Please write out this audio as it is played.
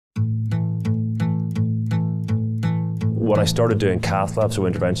When I started doing cath lab, so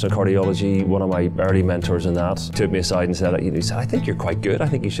interventional cardiology, one of my early mentors in that took me aside and said, I think you're quite good. I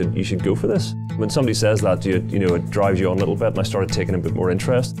think you should go for this. When somebody says that, it drives you on a little bit, and I started taking a bit more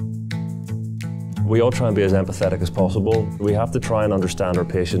interest. We all try and be as empathetic as possible. We have to try and understand our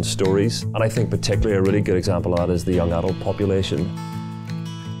patients' stories, and I think particularly a really good example of that is the young adult population.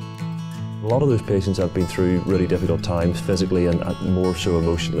 A lot of those patients have been through really difficult times physically and more so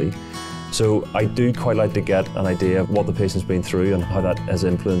emotionally. So I do quite like to get an idea of what the patient's been through and how that has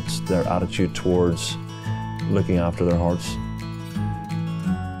influenced their attitude towards looking after their hearts.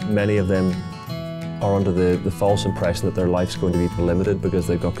 Many of them are under the false impression that their life's going to be limited because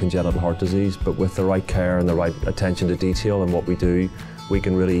they've got congenital heart disease, but with the right care and the right attention to detail and what we do, we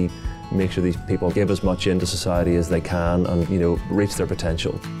can really make sure these people give as much into society as they can and reach their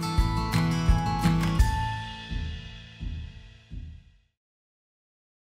potential.